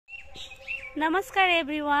Namaskar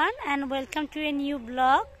everyone and welcome to a new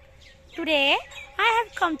vlog. Today I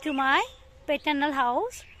have come to my paternal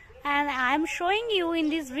house and I am showing you in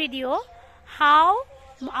this video how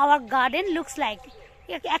our garden looks like.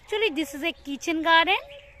 Actually this is a kitchen garden.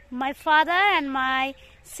 My father and my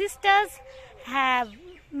sisters have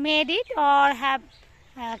made it or have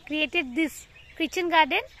created this kitchen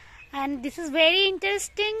garden, and this is very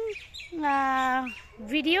interesting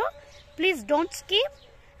video. Please don't skip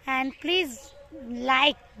and please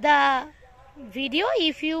like the video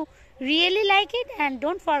if you really like it, and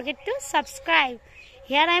don't forget to subscribe.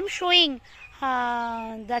 Here I am showing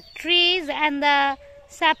the trees and the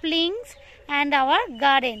saplings and our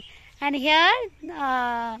garden, and here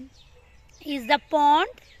is the pond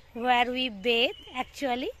where we bathe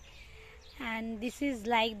actually, and this is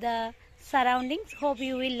like the surroundings. Hope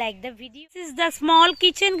you will like the video. This is the small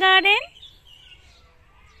kitchen garden.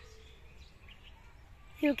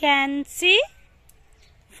 You can see.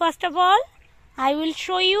 First of all, I will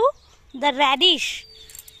show you the radish.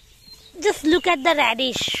 Just look at the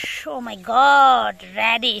radish. Oh my God,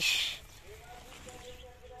 radish.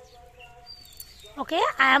 Okay,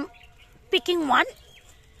 I am picking one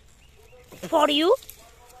for you.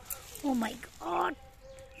 Oh my God,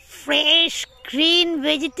 fresh green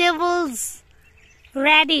vegetables,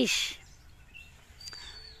 radish.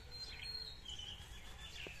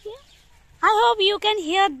 I hope you can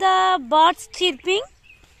hear the birds chirping.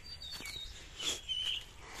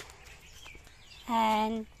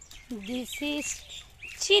 And this is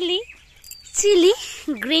chili.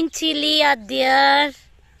 Green chili are there.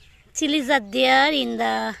 Chilies are there in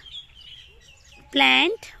the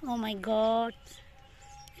plant. Oh my God.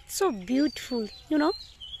 It's so beautiful, you know.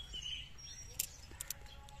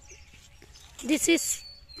 This is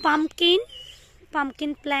pumpkin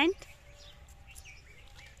plant.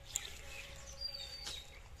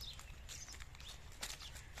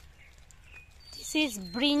 This is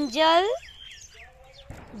brinjal,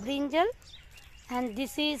 and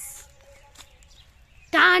this is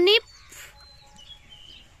turnip,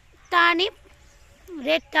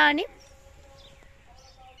 red turnip.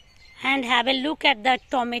 And have a look at the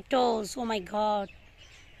tomatoes. Oh my God,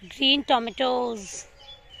 green tomatoes.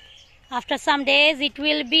 After some days it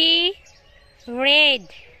will be red.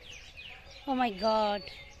 Oh my God,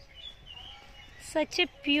 such a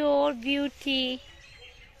pure beauty.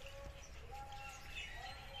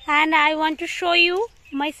 And I want to show you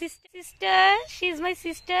my sister. She's my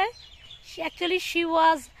sister. She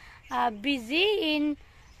was busy in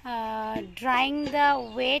drying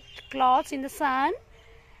the wet cloths in the sun,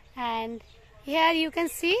 and here you can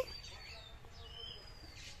see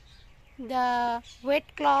the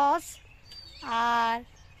wet cloths are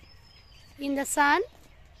in the sun.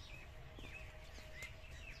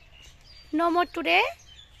 No more today.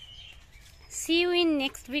 See you in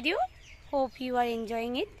next video. Hope you are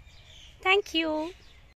enjoying it. Thank you.